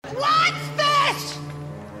What's this?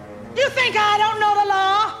 You think I don't know the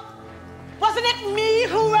law? Wasn't it me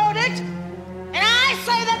who wrote it? And I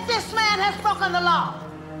say that this man has broken the law.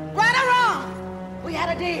 Right or wrong, we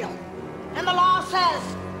had a deal. And the law says,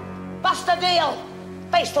 bust the deal,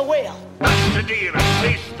 face the wheel. Bust the deal and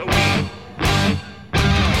face the wheel.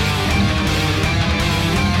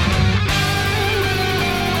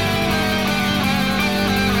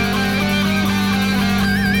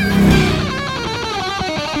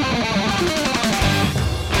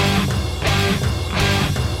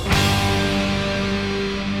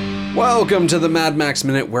 Welcome to the Mad Max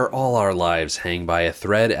Minute, where all our lives hang by a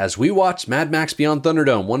thread as we watch Mad Max Beyond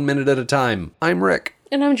Thunderdome 1 minute at a time. I'm Rick.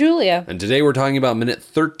 And I'm Julia. And today we're talking about minute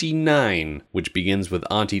 39, which begins with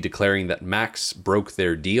Auntie declaring that Max broke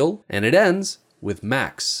their deal, and it ends with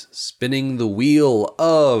Max spinning the wheel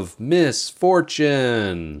of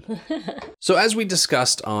misfortune. So as we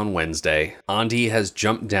discussed on Wednesday, Auntie has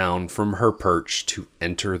jumped down from her perch to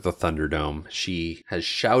enter the Thunderdome. She has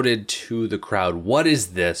shouted to the crowd, "What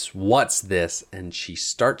is this? What's this?" And she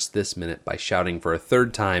starts this minute by shouting for a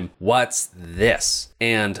third time, "What's this?"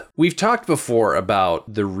 And we've talked before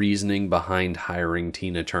about the reasoning behind hiring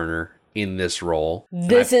Tina Turner in this role.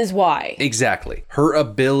 This is why. Exactly. Her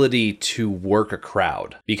ability to work a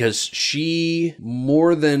crowd, because she,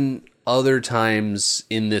 more than other times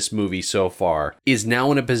in this movie so far, is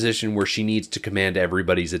now in a position where she needs to command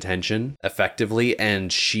everybody's attention effectively,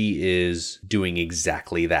 and she is doing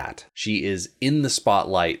exactly that. She is in the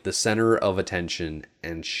spotlight, the center of attention,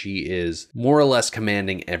 and she is more or less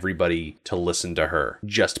commanding everybody to listen to her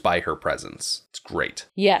just by her presence. It's great.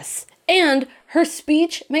 Yes. And her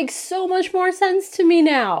speech makes so much more sense to me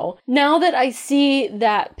now. Now that I see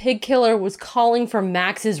that Pig Killer was calling for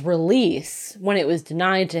Max's release when it was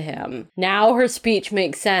denied to him, now her speech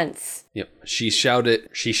makes sense. Yep. She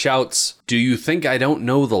shouts, "Do you think I don't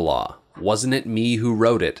know the law? Wasn't it me who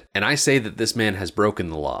wrote it? And I say that this man has broken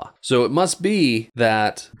the law." So it must be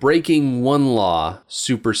that breaking one law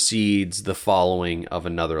supersedes the following of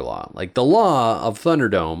another law. Like the law of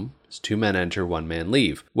Thunderdome is 2 men enter, 1 man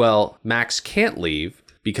leave. Well, Max can't leave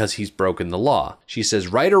because he's broken the law. She says,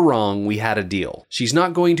 right or wrong, we had a deal. She's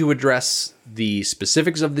not going to address the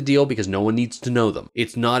specifics of the deal because no one needs to know them.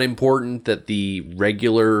 It's not important that the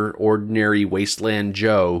regular, ordinary wasteland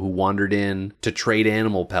Joe who wandered in to trade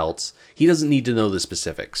animal pelts, he doesn't need to know the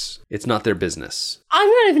specifics. It's not their business. I'm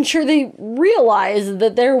not even sure they realized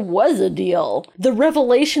that there was a deal. The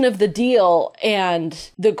revelation of the deal and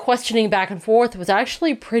the questioning back and forth was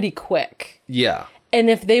actually pretty quick. Yeah. And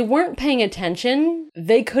if they weren't paying attention,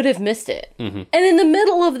 they could have missed it. Mm-hmm. And in the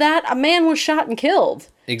middle of that, a man was shot and killed.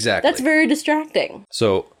 Exactly. That's very distracting.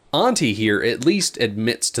 So Auntie here at least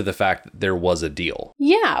admits to the fact that there was a deal.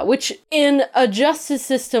 Yeah, which in a justice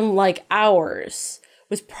system like ours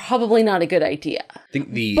was probably not a good idea. I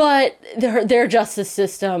think But their justice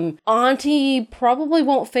system, Auntie probably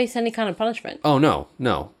won't face any kind of punishment. Oh,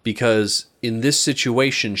 no. Because in this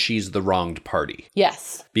situation, she's the wronged party.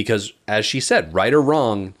 Yes. Because, as she said, right or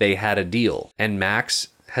wrong, they had a deal. And Max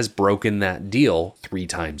has broken that deal 3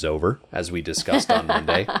 times over, as we discussed on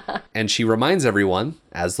Monday. And she reminds everyone,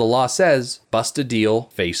 as the law says, bust a deal,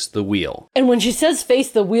 face the wheel. And when she says face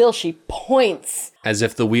the wheel, she points. As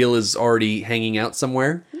if the wheel is already hanging out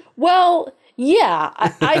somewhere? Well, yeah.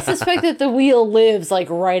 I suspect that the wheel lives like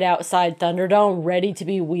right outside Thunderdome, ready to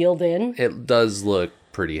be wheeled in. It does look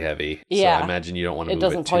pretty heavy. Yeah. So I imagine you don't want to move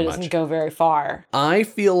it too probably much. doesn't go very far. I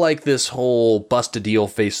feel like this whole bust a deal,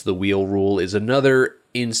 face the wheel rule is another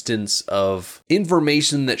instance of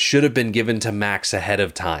information that should have been given to Max ahead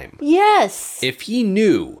of time. Yes. If he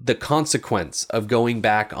knew the consequence of going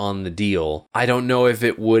back on the deal, I don't know if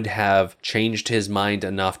it would have changed his mind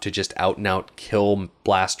enough to just out and out kill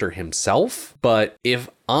Blaster himself. But if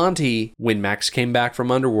Auntie, when Max came back from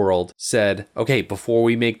Underworld, said, okay, before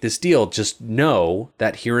we make this deal, just know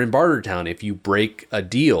that here in Bartertown, if you break a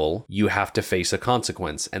deal, you have to face a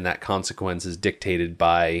consequence. And that consequence is dictated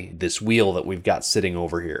by this wheel that we've got sitting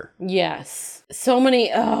over here. Yes. So many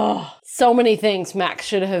things Max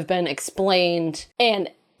should have been explained, and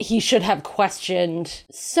he should have questioned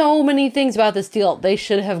so many things about this deal. They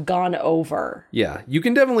should have gone over. Yeah, you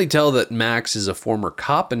can definitely tell that Max is a former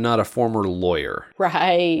cop and not a former lawyer.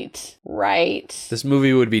 Right. This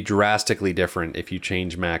movie would be drastically different if you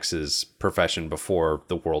change Max's profession before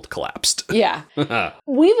the world collapsed. Yeah.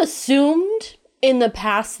 We've assumed in the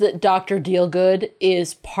past that Dr. Dealgood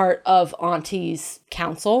is part of Auntie's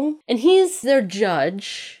council, and he's their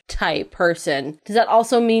judge type person. Does that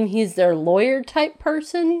also mean he's their lawyer type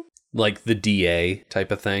person? Like the DA type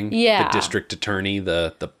of thing? Yeah. The district attorney,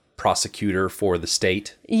 the prosecutor for the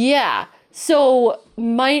state? Yeah. So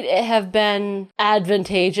might it have been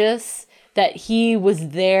advantageous that he was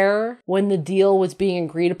there when the deal was being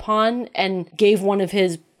agreed upon and gave one of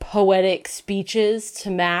his poetic speeches to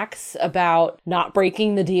Max about not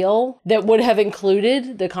breaking the deal that would have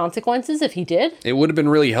included the consequences if he did? It would have been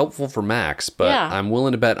really helpful for Max, but Yeah. I'm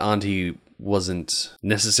willing to bet Auntie wasn't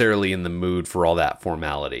necessarily in the mood for all that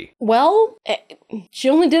formality. Well, she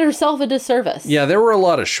only did herself a disservice. Yeah, there were a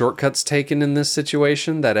lot of shortcuts taken in this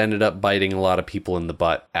situation that ended up biting a lot of people in the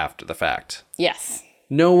butt after the fact. Yes.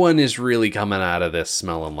 No one is really coming out of this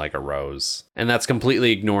smelling like a rose. And that's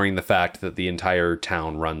completely ignoring the fact that the entire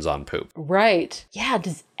town runs on poop. Right. Yeah,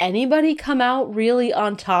 does anybody come out really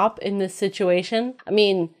on top in this situation? I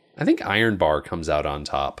mean, I think Iron Bar comes out on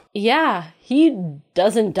top. yeah, he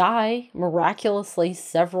doesn't die miraculously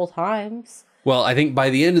several times. Well, I think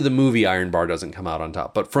by the end of the movie, Iron Bar doesn't come out on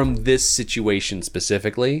top. But from this situation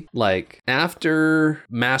specifically, like, after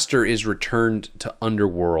Master is returned to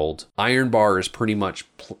Underworld, Iron Bar is pretty much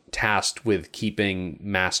tasked with keeping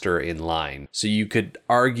Master in line. So you could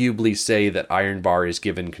arguably say that Iron Bar is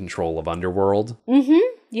given control of Underworld.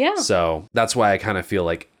 Yeah. So that's why I kind of feel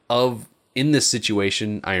like in this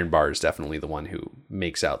situation, Iron Bar is definitely the one who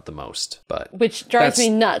makes out the most. But Which drives me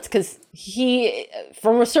nuts because he,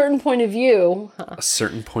 from a certain point of view, a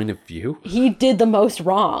certain point of view? he did the most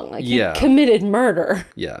wrong. Like, Yeah. he committed murder.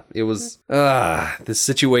 Yeah, it was, this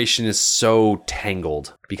situation is so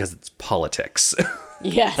tangled because it's politics.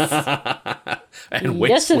 Yes. And Yes, it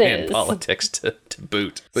wasteland is. politics to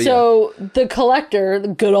boot. But So the collector, the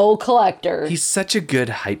good old collector. he's such a good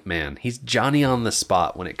hype man. He's Johnny on the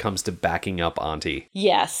spot when it comes to backing up Auntie.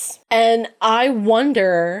 Yes. And I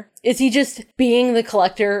wonder, is he just being the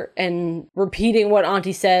collector and repeating what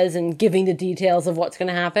Auntie says and giving the details of what's going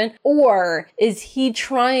to happen? Or is he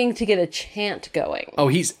trying to get a chant going? Oh,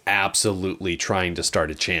 he's absolutely trying to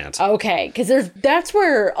start a chant. Okay, because that's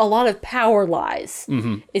where a lot of power lies,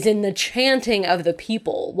 is in the chanting of the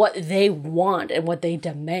people, what they want and what they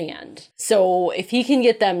demand. So if he can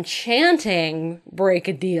get them chanting, break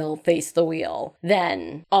a deal, face the wheel,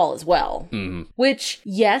 then all is well. Which,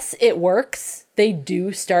 yes, it works. They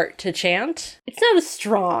do start to chant. It's not as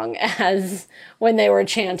strong as when they were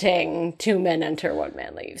chanting 2 men enter, 1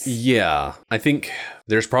 man leaves. Yeah, I think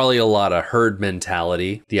there's probably a lot of herd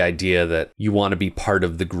mentality. The idea that you want to be part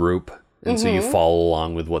of the group. And so you follow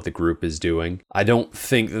along with what the group is doing. I don't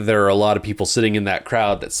think that there are a lot of people sitting in that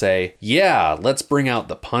crowd that say, yeah, let's bring out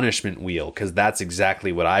the punishment wheel, because that's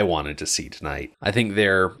exactly what I wanted to see tonight. I think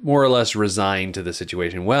they're more or less resigned to the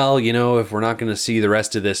situation. Well, you know, if we're not going to see the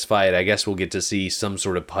rest of this fight, I guess we'll get to see some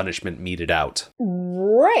sort of punishment meted out.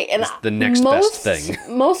 Right. And The next best thing.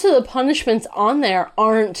 Most of the punishments on there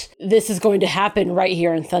aren't, this is going to happen right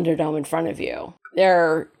here in Thunderdome in front of you.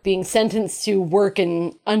 They're being sentenced to work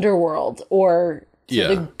in Underworld or to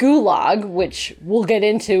the Gulag, which we'll get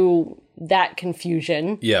into that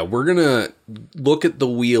confusion. Yeah, we're going to look at the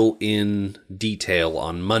wheel in detail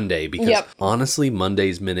on Monday because honestly,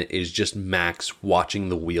 Monday's minute is just Max watching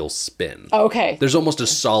the wheel spin. Okay. There's almost a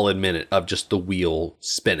solid minute of just the wheel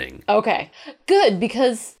spinning. Okay. Good,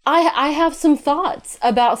 because I have some thoughts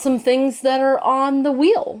about some things that are on the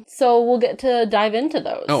wheel. So we'll get to dive into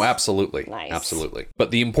those. Oh, absolutely. Nice. Absolutely.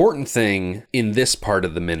 But the important thing in this part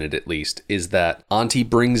of the minute, at least, is that Auntie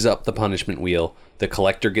brings up the punishment wheel. The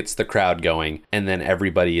collector gets the crowd going, and then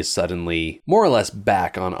everybody is suddenly more or less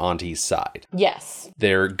back on Auntie's side. Yes.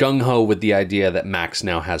 They're gung-ho with the idea that Max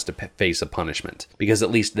now has to face a punishment, because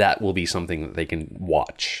at least that will be something that they can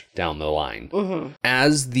watch down the line.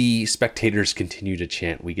 As the spectators continue to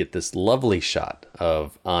chant, we get this lovely shot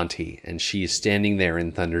of Auntie, and she is standing there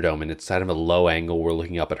in Thunderdome, and it's kind of a low angle. We're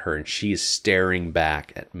looking up at her, and she is staring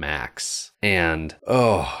back at Max. And,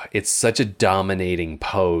 oh, it's such a dominating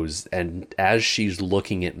pose. And as she's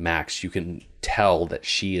looking at Max, you can tell that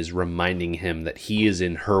she is reminding him that he is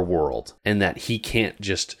in her world and that he can't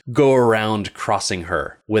just go around crossing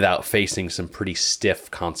her without facing some pretty stiff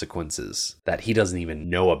consequences that he doesn't even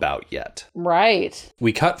know about yet. Right.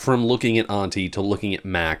 We cut from looking at Auntie to looking at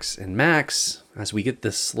Max, and Max, as we get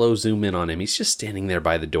this slow zoom in on him, he's just standing there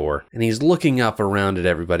by the door and he's looking up around at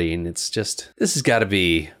everybody, and it's just, this has got to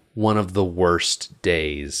be one of the worst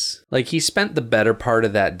days. Like, he spent the better part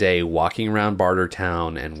of that day walking around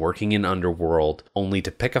Bartertown and working in Underworld, only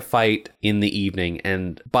to pick a fight in the evening.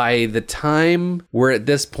 And by the time we're at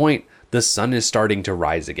this point, The sun is starting to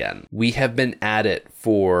rise again. We have been at it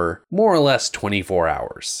for more or less 24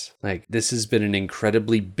 hours. Like, this has been an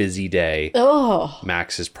incredibly busy day. Oh,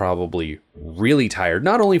 Max is probably really tired,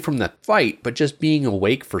 not only from the fight, but just being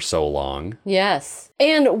awake for so long. yes.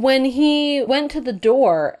 And when he went to the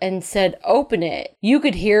door and said, open it, you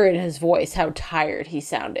could hear in his voice how tired he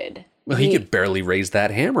sounded. Well, he could barely raise that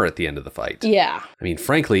hammer at the end of the fight. Yeah. I mean,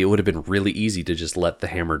 frankly, it would have been really easy to just let the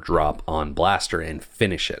hammer drop on Blaster and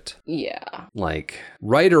finish it. Yeah. Like,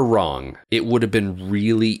 right or wrong, it would have been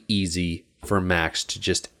really easy for Max to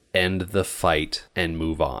just end the fight and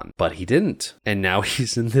move on. But he didn't. And now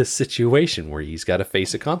he's in this situation where he's got to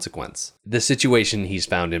face a consequence. The situation he's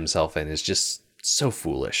found himself in is just so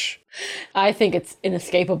foolish. I think it's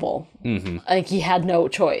inescapable. I think he had no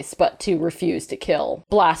choice but to refuse to kill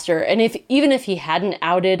Blaster. And even if he hadn't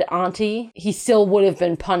outed Auntie, he still would have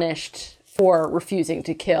been punished for refusing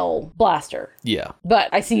to kill Blaster. Yeah. But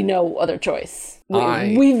I see no other choice.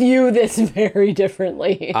 I- We view this very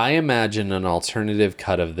differently. I imagine an alternative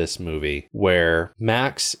cut of this movie where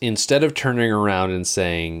Max, instead of turning around and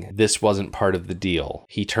saying, this wasn't part of the deal,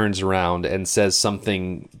 he turns around and says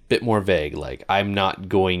something a bit more vague, like, I'm not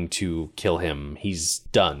going to kill him. He's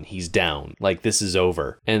done. He's down. Like, this is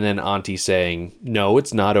over. And then Auntie saying, no,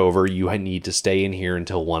 it's not over. You need to stay in here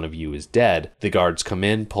until one of you is dead. The guards come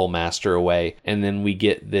in, pull Master away, and then we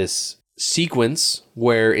get this sequence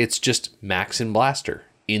where it's just Max and Blaster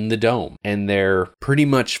in the dome, and they're pretty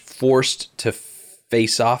much forced to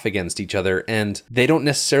face off against each other, and they don't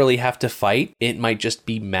necessarily have to fight. It might just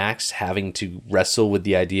be Max having to wrestle with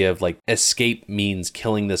the idea of, like, escape means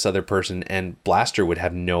killing this other person, and Blaster would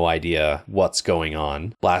have no idea what's going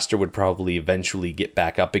on. Blaster would probably eventually get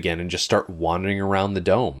back up again and just start wandering around the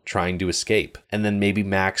dome trying to escape, and then maybe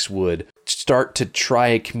Max would start to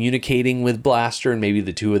try communicating with Blaster, and maybe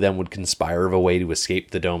the two of them would conspire of a way to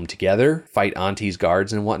escape the dome together, fight Auntie's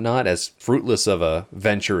guards and whatnot, as fruitless of a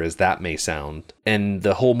venture as that may sound. And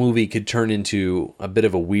the whole movie could turn into a bit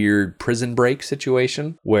of a weird prison break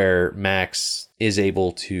situation where Max is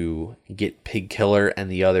able to get Pig Killer and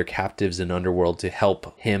the other captives in Underworld to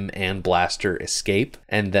help him and Blaster escape.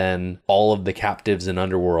 And then all of the captives in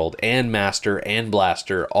Underworld and Master and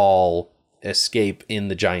Blaster all escape in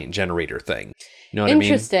the giant generator thing. You know what I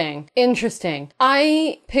mean? Interesting.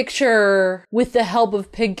 I picture, with the help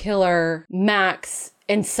of Pig Killer, Max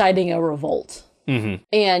inciting a revolt.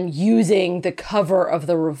 And using the cover of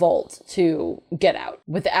the revolt to get out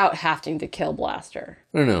without having to kill Blaster.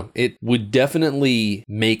 I don't know. It would definitely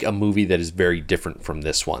make a movie that is very different from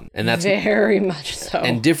this one. And that's very much so.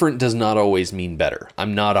 And different does not always mean better.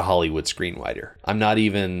 I'm not a Hollywood screenwriter. I'm not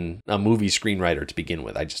even a movie screenwriter to begin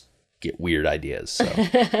with. I just get weird ideas. So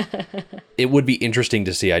it would be interesting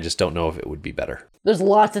to see. I just don't know if it would be better. There's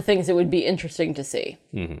lots of things that would be interesting to see.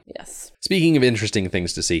 Yes. Speaking of interesting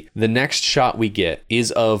things to see, the next shot we get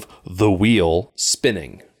is of the wheel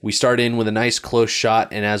spinning. We start in with a nice close shot,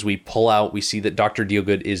 and as we pull out, we see that Dr.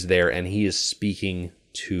 Dealgood is there, and he is speaking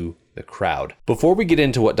to the crowd. Before we get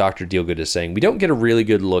into what Dr. Dealgood is saying, we don't get a really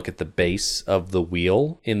good look at the base of the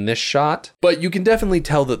wheel in this shot, but you can definitely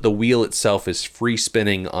tell that the wheel itself is free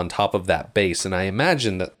spinning on top of that base, and I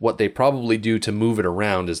imagine that what they probably do to move it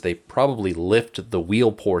around is they probably lift the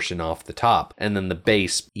wheel portion off the top, and then the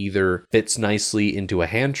base either fits nicely into a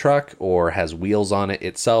hand truck or has wheels on it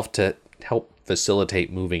itself to help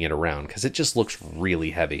facilitate moving it around, because it just looks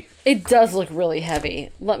really heavy. It does look really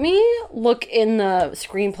heavy. Let me look in the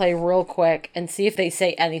screenplay real quick and see if they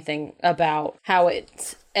say anything about how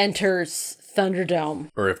it enters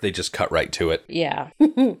Thunderdome. Or if they just cut right to it. Yeah.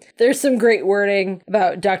 There's some great wording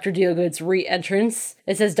about Dr. Dealgood's re-entrance.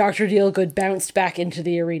 It says Dr. Dealgood bounced back into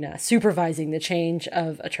the arena, supervising the change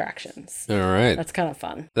of attractions. All right. That's kind of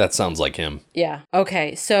fun. That sounds like him. Yeah.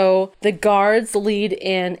 Okay, so the guards lead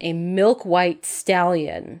in a milk white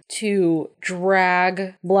stallion to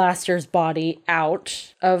drag Blaster's body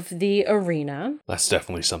out of the arena. That's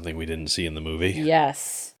definitely something we didn't see in the movie.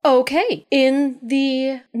 Yes. Okay. In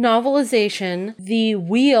the novelization, the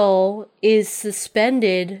wheel is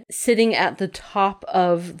suspended sitting at the top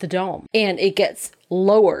of the dome, and it gets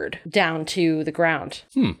lowered down to the ground.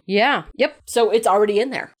 Yeah. Yep. So it's already in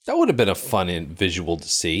there. That would have been a fun visual to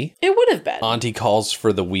see. It would have been. Auntie calls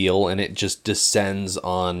for the wheel and it just descends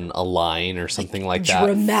on a line or something like that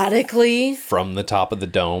Dramatically. from the top of the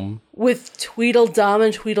dome. With Tweedledum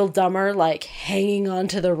and Tweedledummer like hanging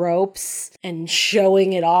onto the ropes and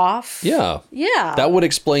showing it off. Yeah. Yeah. That would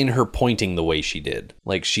explain her pointing the way she did.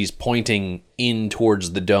 Like, she's pointing pointing in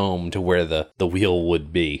towards the dome to where the wheel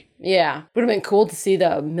would be. Yeah. Would have been cool to see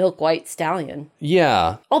the milk white stallion.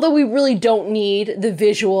 Yeah. Although we really don't need the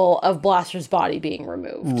visual of Blaster's body being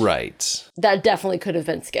removed. Right. That definitely could have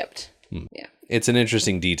been skipped. Yeah. It's an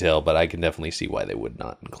interesting detail, but I can definitely see why they would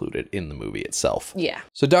not include it in the movie itself. Yeah.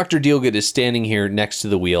 So Dr. Dealgood is standing here next to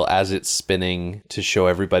the wheel as it's spinning to show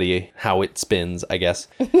everybody how it spins, I guess.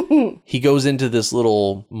 He goes into this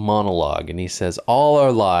little monologue and he says, all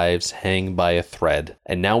our lives hang by a thread,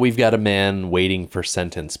 and now we've got a man waiting for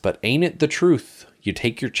sentence, but ain't it the truth? You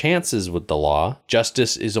take your chances with the law.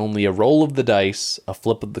 Justice is only a roll of the dice, a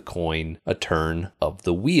flip of the coin, a turn of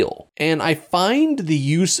the wheel. And I find the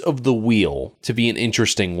use of the wheel to be an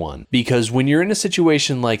interesting one, because when you're in a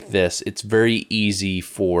situation like this, it's very easy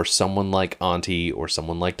for someone like Auntie or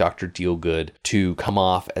someone like Dr. Dealgood to come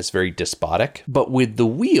off as very despotic. But with the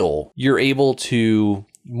wheel, you're able to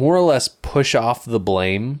more or less push off the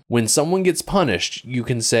blame. When someone gets punished, you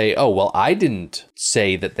can say, oh, well, I didn't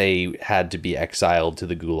say that they had to be exiled to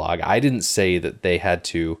the gulag. I didn't say that they had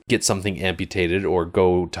to get something amputated or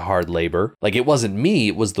go to hard labor. Like, it wasn't me,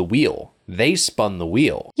 it was the wheel. They spun the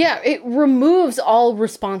wheel. Yeah, it removes all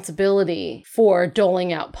responsibility for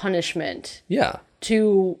doling out punishment. Yeah.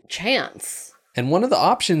 To chance. And one of the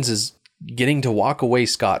options is getting to walk away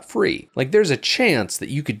scot-free. Like, there's a chance that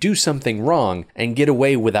you could do something wrong and get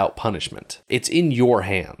away without punishment. It's in your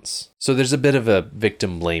hands. So there's a bit of a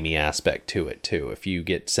victim blamey aspect to it too. If you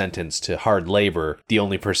get sentenced to hard labor, the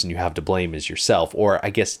only person you have to blame is yourself. Or I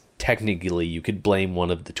guess technically you could blame one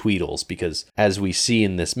of the Tweedles, because as we see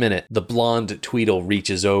in this minute, the blonde Tweedle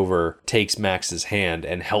reaches over, takes Max's hand,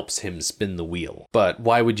 and helps him spin the wheel. But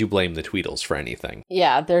why would you blame the Tweedles for anything?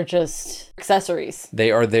 Yeah, they're just accessories. They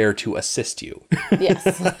are there to assist you. Yes.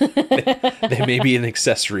 They may be an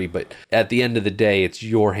accessory, but at the end of the day, it's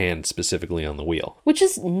your hand specifically on the wheel. Which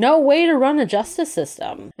is no way to run a justice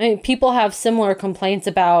system. I mean, people have similar complaints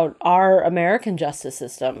about our American justice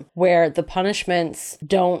system, where the punishments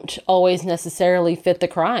don't always necessarily fit the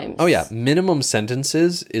crimes. Oh yeah, minimum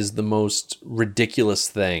sentences is the most ridiculous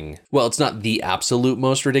thing. Well, it's not the absolute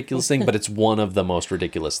most ridiculous thing, but it's one of the most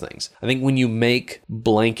ridiculous things. I think when you make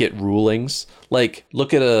blanket rulings, like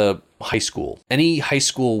look at a high school. Any high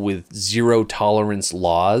school with zero tolerance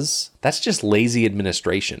laws, that's just lazy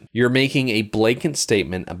administration. You're making a blanket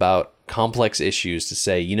statement about complex issues to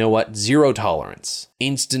say, you know what, zero tolerance,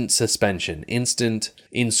 instant suspension, instant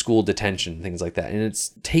in-school detention, things like that. And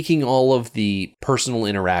it's taking all of the personal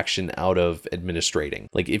interaction out of administrating.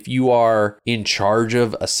 Like, if you are in charge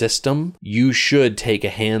of a system, you should take a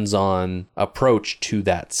hands-on approach to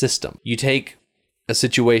that system. You take a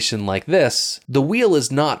situation like this, the wheel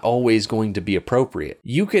is not always going to be appropriate.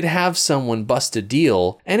 You could have someone bust a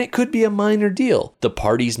deal, and it could be a minor deal. The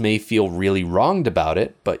parties may feel really wronged about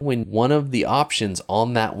it, but when one of the options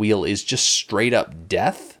on that wheel is just straight up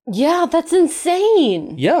death. Yeah, that's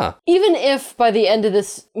insane. Yeah. Even if by the end of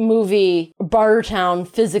this movie, Bartertown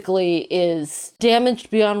physically is damaged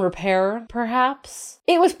beyond repair, perhaps,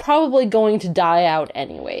 it was probably going to die out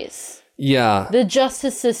anyways. Yeah. The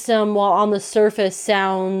justice system, while on the surface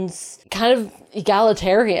sounds kind of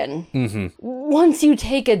egalitarian, once you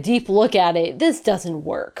take a deep look at it, this doesn't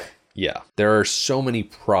work. Yeah, there are so many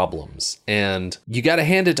problems, and you gotta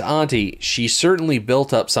hand it to Auntie. She certainly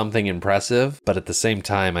built up something impressive, but at the same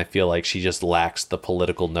time, I feel like she just lacks the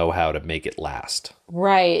political know-how to make it last.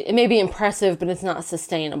 Right. It may be impressive, but it's not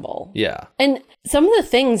sustainable. Yeah. And some of the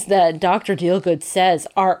things that Dr. Dealgood says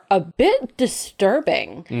are a bit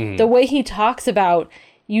disturbing. The way he talks about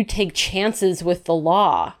you take chances with the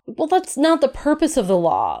law. Well, that's not the purpose of the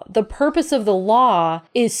law. The purpose of the law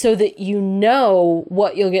is so that you know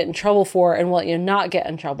what you'll get in trouble for and what you'll not get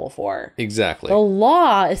in trouble for. Exactly. The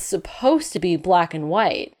law is supposed to be black and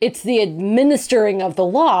white. It's the administering of the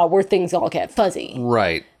law where things all get fuzzy.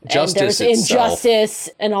 Right. and Justice there's itself. injustice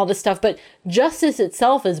and all this stuff, but justice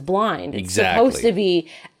itself is blind. It's Exactly. supposed to be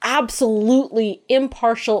absolutely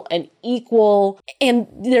impartial and equal, and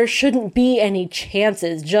there shouldn't be any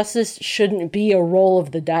chances. Justice shouldn't be a roll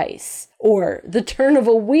of the dice or the turn of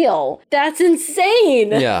a wheel. That's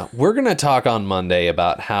insane. Yeah, we're going to talk on Monday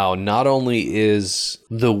about how not only is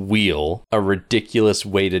the wheel a ridiculous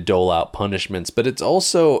way to dole out punishments, but it's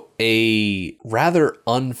also a rather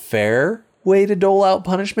unfair way to dole out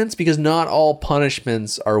punishments, because not all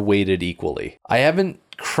punishments are weighted equally. I haven't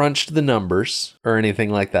crunched the numbers or anything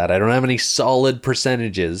like that. I don't have any solid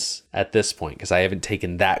percentages at this point because I haven't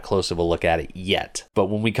taken that close of a look at it yet. But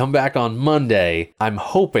when we come back on Monday, I'm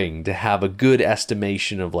hoping to have a good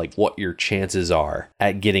estimation of like what your chances are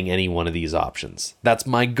at getting any one of these options. That's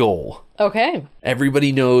my goal. Okay.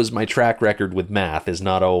 Everybody knows my track record with math is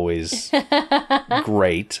not always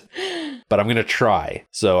great, but I'm going to try.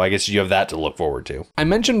 So I guess you have that to look forward to. I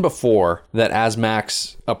mentioned before that as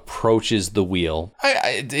Max approaches the wheel,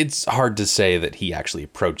 it's hard to say that he actually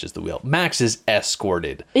approaches the wheel. Max is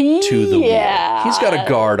escorted to the wheel. He's got a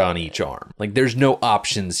guard on each arm. Like, there's no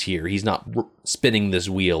options here. He's not spinning this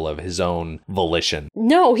wheel of his own volition.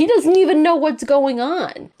 No, he doesn't even know what's going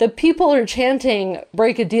on. The people are chanting,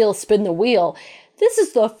 break a deal, spin the wheel. This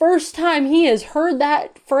is the first time he has heard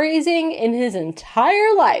that phrasing in his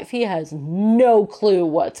entire life. He has no clue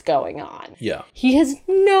what's going on. Yeah. He has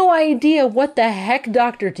no idea what the heck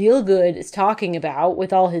Dr. Dealgood is talking about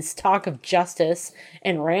with all his talk of justice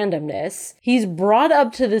and randomness. He's brought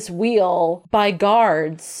up to this wheel by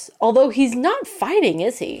guards, although he's not fighting,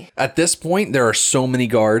 is he? At this point, there are so many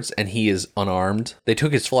guards and he is unarmed. They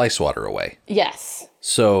took his fly swatter away. Yes.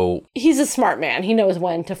 So he's a smart man. He knows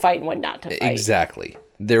when to fight and when not to fight. Exactly.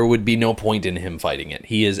 There would be no point in him fighting it.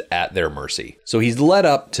 He is at their mercy. So he's led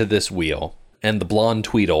up to this wheel, and the blonde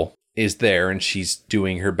Tweedle is there, and she's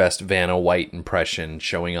doing her best Vanna White impression,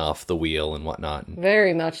 showing off the wheel and whatnot.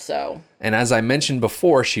 Very much so. And as I mentioned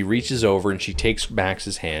before, she reaches over and she takes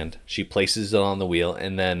Max's hand, she places it on the wheel,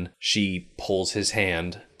 and then she pulls his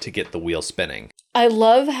hand to get the wheel spinning. I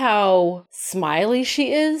love how smiley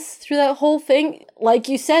she is through that whole thing. Like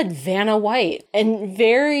you said, Vanna White, and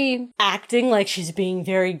very acting like she's being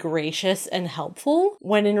very gracious and helpful,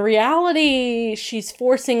 when in reality, she's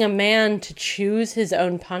forcing a man to choose his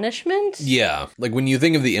own punishment. Yeah, like when you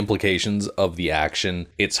think of the implications of the action,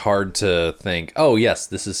 it's hard to think, oh yes,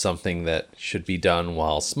 this is something that should be done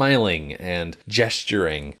while smiling and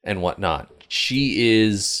gesturing and whatnot. She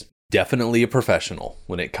is definitely a professional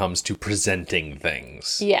when it comes to presenting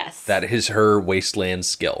things. Yes. That is her wasteland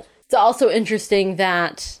skill. It's also interesting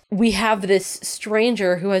that we have this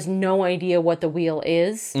stranger who has no idea what the wheel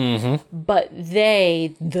is, but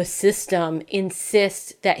they, the system,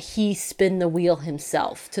 insist that he spin the wheel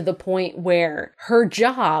himself to the point where her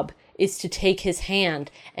job is to take his hand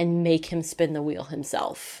and make him spin the wheel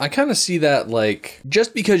himself. I kind of see that like,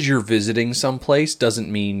 just because you're visiting someplace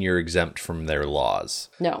doesn't mean you're exempt from their laws.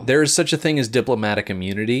 No. There is such a thing as diplomatic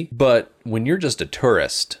immunity, but when you're just a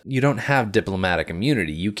tourist, you don't have diplomatic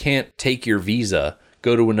immunity. You can't take your visa,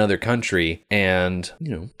 go to another country and,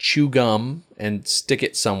 chew gum and stick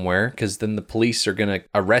it somewhere, because then the police are going to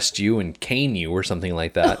arrest you and cane you or something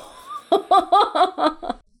like that.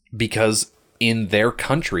 Because in their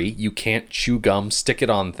country, you can't chew gum, stick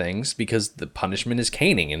it on things, because the punishment is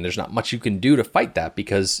caning, and there's not much you can do to fight that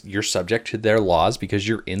because you're subject to their laws because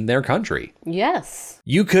you're in their country. Yes.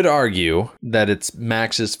 You could argue that it's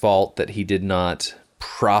Max's fault that he did not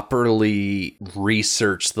properly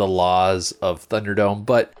research the laws of Thunderdome,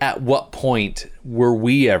 but at what point were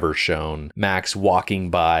we ever shown Max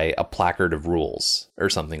walking by a placard of rules or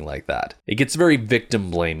something like that? It gets very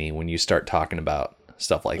victim blamey when you start talking about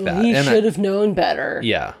stuff like that. He should have known better.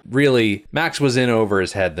 Yeah, really, Max was in over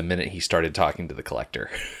his head the minute he started talking to the Collector.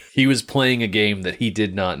 He was playing a game that he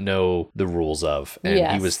did not know the rules of, and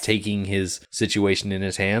Yes. he was taking his situation in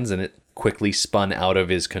his hands, and it quickly spun out of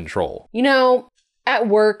his control. At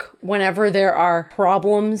work, whenever there are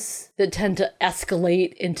problems that tend to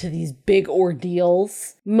escalate into these big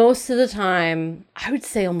ordeals, most of the time, I would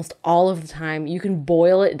say almost all of the time, you can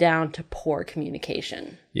boil it down to poor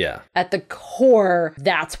communication. Yeah. At the core,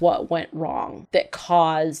 that's what went wrong that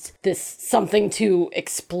caused this something to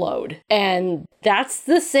explode. And that's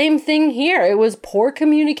the same thing here. It was poor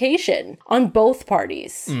communication on both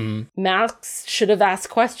parties. Max should have asked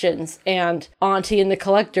questions, and Auntie and the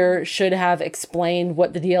Collector should have explained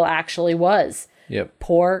what the deal actually was. Yep.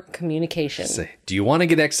 Poor communication. Do you want to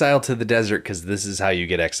get exiled to the desert? Because this is how you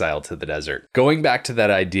get exiled to the desert. Going back to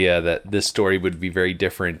that idea that this story would be very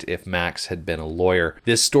different if Max had been a lawyer,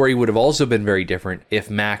 this story would have also been very different if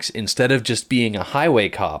Max, instead of just being a highway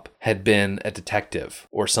cop, had been a detective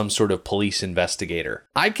or some sort of police investigator.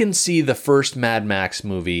 I can see the first Mad Max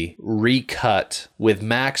movie recut with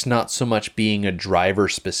Max not so much being a driver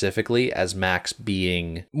specifically as Max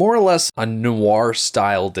being more or less a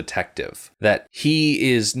noir-style detective. That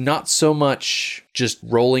he is not so much just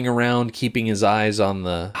rolling around, keeping his eyes on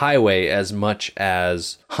the highway as much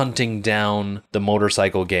as hunting down the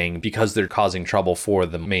motorcycle gang because they're causing trouble for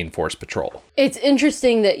the main force patrol. It's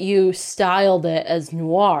interesting that you styled it as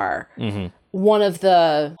noir. one of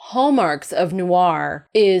the hallmarks of noir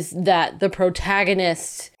is that the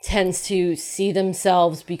protagonist tends to see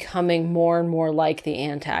themselves becoming more and more like the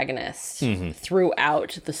antagonist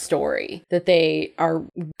throughout the story, that they are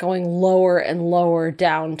going lower and lower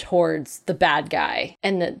down towards the bad guy,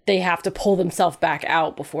 and that they have to pull themselves back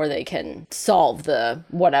out before they can solve the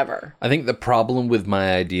whatever. I think the problem with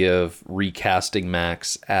my idea of recasting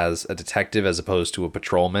Max as a detective as opposed to a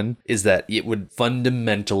patrolman is that it would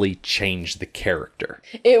fundamentally change the character.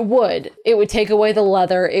 It would take away the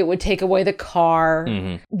leather, it would take away the car,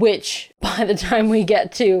 which by the time we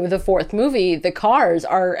get to the fourth movie, the cars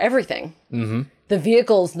are everything. The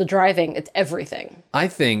vehicles, the driving, it's everything. I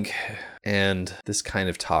think, and this kind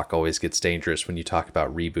of talk always gets dangerous when you talk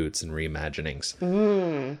about reboots and reimaginings.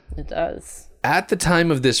 It does. At the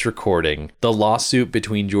time of this recording, the lawsuit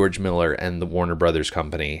between George Miller and the Warner Brothers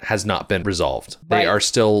company has not been resolved. They Right. are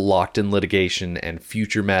still locked in litigation, and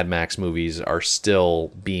future Mad Max movies are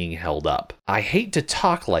still being held up. I hate to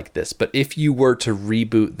talk like this, but if you were to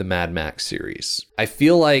reboot the Mad Max series, I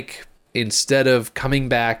feel like instead of coming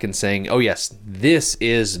back and saying, oh yes, this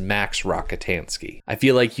is Max Rockatansky, I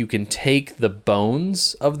feel like you can take the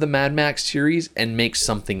bones of the Mad Max series and make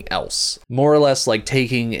something else. More or less like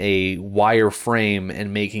taking a wire frame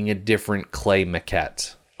and making a different clay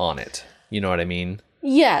maquette on it. You know what I mean?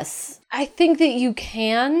 Yes, I think that you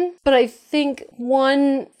can, but I think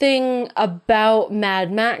one thing about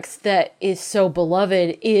Mad Max that is so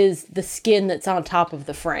beloved is the skin that's on top of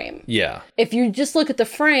the frame. Yeah. If you just look at the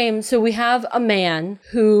frame, so we have a man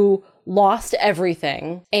who lost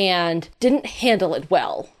everything and didn't handle it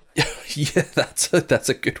well. Yeah, that's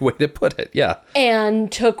a good way to put it. Yeah.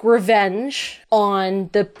 And took revenge on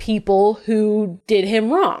the people who did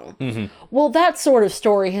him wrong. Well, that sort of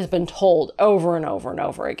story has been told over and over and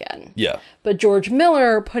over again. Yeah. But George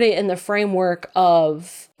Miller put it in the framework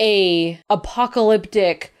of a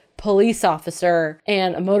apocalyptic police officer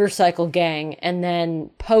and a motorcycle gang, and then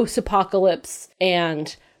post-apocalypse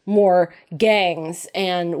and more gangs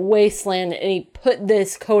and wasteland, and he put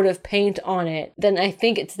this coat of paint on it, then I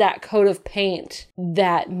think it's that coat of paint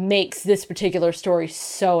that makes this particular story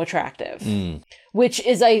so attractive. Which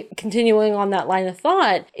is, continuing on that line of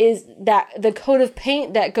thought, is that the coat of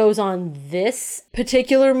paint that goes on this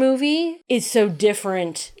particular movie is so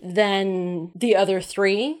different than the other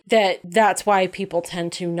three that's why people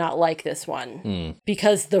tend to not like this one.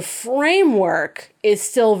 Because the framework is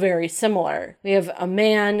still very similar. We have a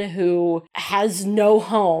man who has no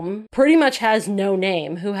home, pretty much has no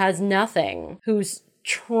name, who has nothing, who's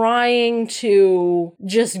trying to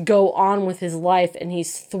just go on with his life, and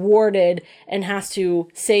he's thwarted and has to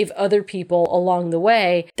save other people along the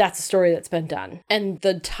way. That's a story that's been done. And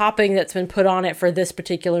the topping that's been put on it for this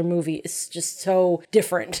particular movie is just so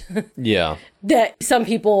different. Yeah. That some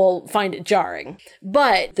people find it jarring.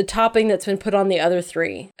 But the topping that's been put on the other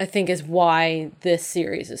three, I think, is why this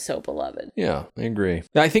series is so beloved. Yeah, I agree.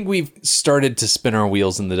 I think we've started to spin our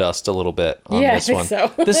wheels in the dust a little bit on Yeah, I this think one.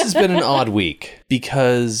 so. This has been an odd week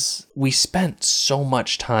because we spent so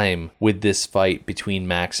much time with this fight between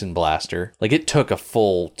Max and Blaster. Like, it took a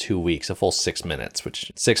full 2 weeks, a full 6 minutes,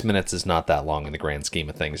 which 6 minutes is not that long in the grand scheme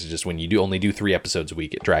of things. It's just when you only do 3 episodes a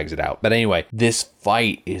week, it drags it out. But anyway, this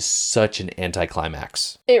fight is such an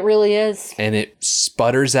anticlimax. It really is. And it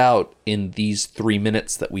sputters out in these 3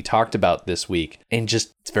 minutes that we talked about this week, and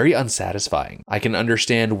just, it's very unsatisfying. I can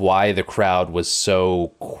understand why the crowd was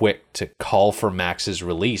so quick to call for Max's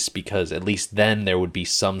release, because at least then there would be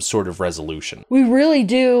some sort of resolution. We really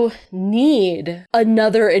do need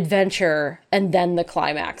another adventure and then the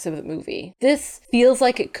climax of the movie. This feels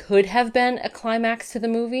like it could have been a climax to the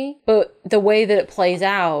movie, but the way that it plays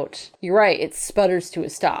out, you're right, it sputters to a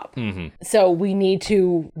stop. So we need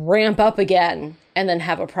to ramp up again and then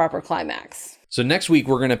have a proper climax. So next week,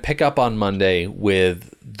 we're going to pick up on Monday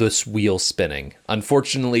with this wheel spinning.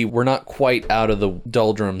 Unfortunately, we're not quite out of the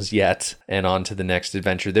doldrums yet and on to the next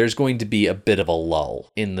adventure. There's going to be a bit of a lull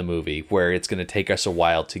in the movie where it's going to take us a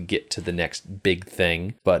while to get to the next big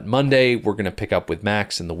thing. But Monday, we're going to pick up with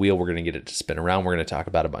Max and the wheel. We're going to get it to spin around. We're going to talk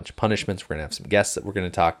about a bunch of punishments. We're going to have some guests that we're going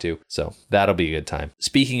to talk to. So that'll be a good time.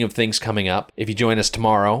 Speaking of things coming up, if you join us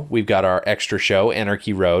tomorrow, we've got our extra show,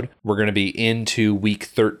 Anarchy Road. We're going to be into week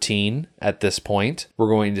 13 at this point. We're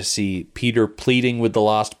going to see Peter pleading with the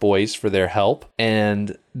Lost Boys for their help,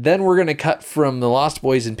 and Then we're going to cut from the Lost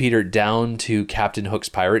Boys and Peter down to Captain Hook's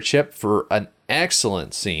pirate ship for an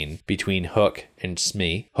excellent scene between Hook and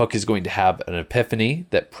Smee. Hook is going to have an epiphany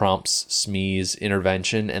that prompts Smee's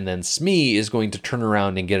intervention, and then Smee is going to turn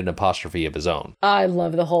around and get an apostrophe of his own. I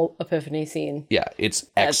love the whole epiphany scene. Yeah, it's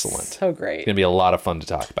excellent. That's so great. It's going to be a lot of fun to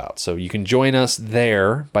talk about. So you can join us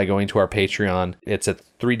there by going to our Patreon. It's at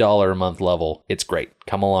 $3 a month level. It's great.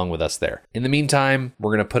 Come along with us there. In the meantime,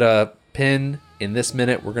 we're going to put a pin in this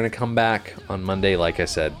minute. We're going to come back on Monday, like I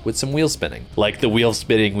said, with some wheel spinning. Like the wheel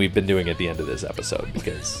spinning we've been doing at the end of this episode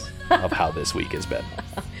because of how this week has been.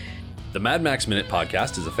 The Mad Max Minute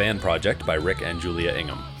podcast is a fan project by Rick and Julia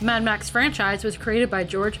Ingham. Mad Max franchise was created by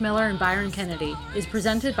George Miller and Byron Kennedy, is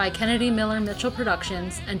presented by Kennedy Miller Mitchell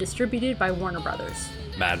Productions, and distributed by Warner Brothers.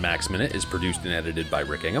 Mad Max Minute is produced and edited by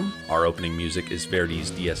Rick Ingham. Our opening music is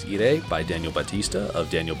Verdi's Dies Irae by Daniel Batista of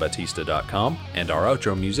danielbatista.com. And our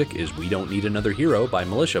outro music is We Don't Need Another Hero by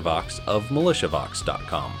Militia Vox of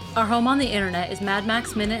militiavox.com. Our home on the internet is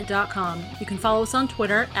madmaxminute.com. You can follow us on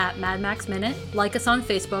Twitter at madmaxminute, like us on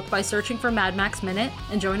Facebook by searching for Mad Max Minute,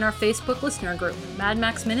 and join our Facebook listener group, Mad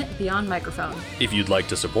Max Minute Beyond Microphone. If you'd like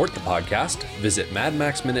to support the podcast, visit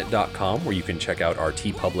madmaxminute.com, where you can check out our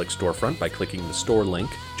TeePublic storefront by clicking the store link,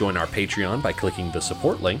 join our Patreon by clicking the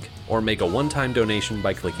support link, or make a one-time donation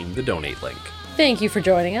by clicking the donate link. Thank you for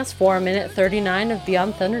joining us for minute 39 of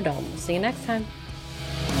Beyond Thunderdome. See you next time.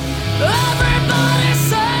 Everybody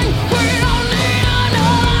say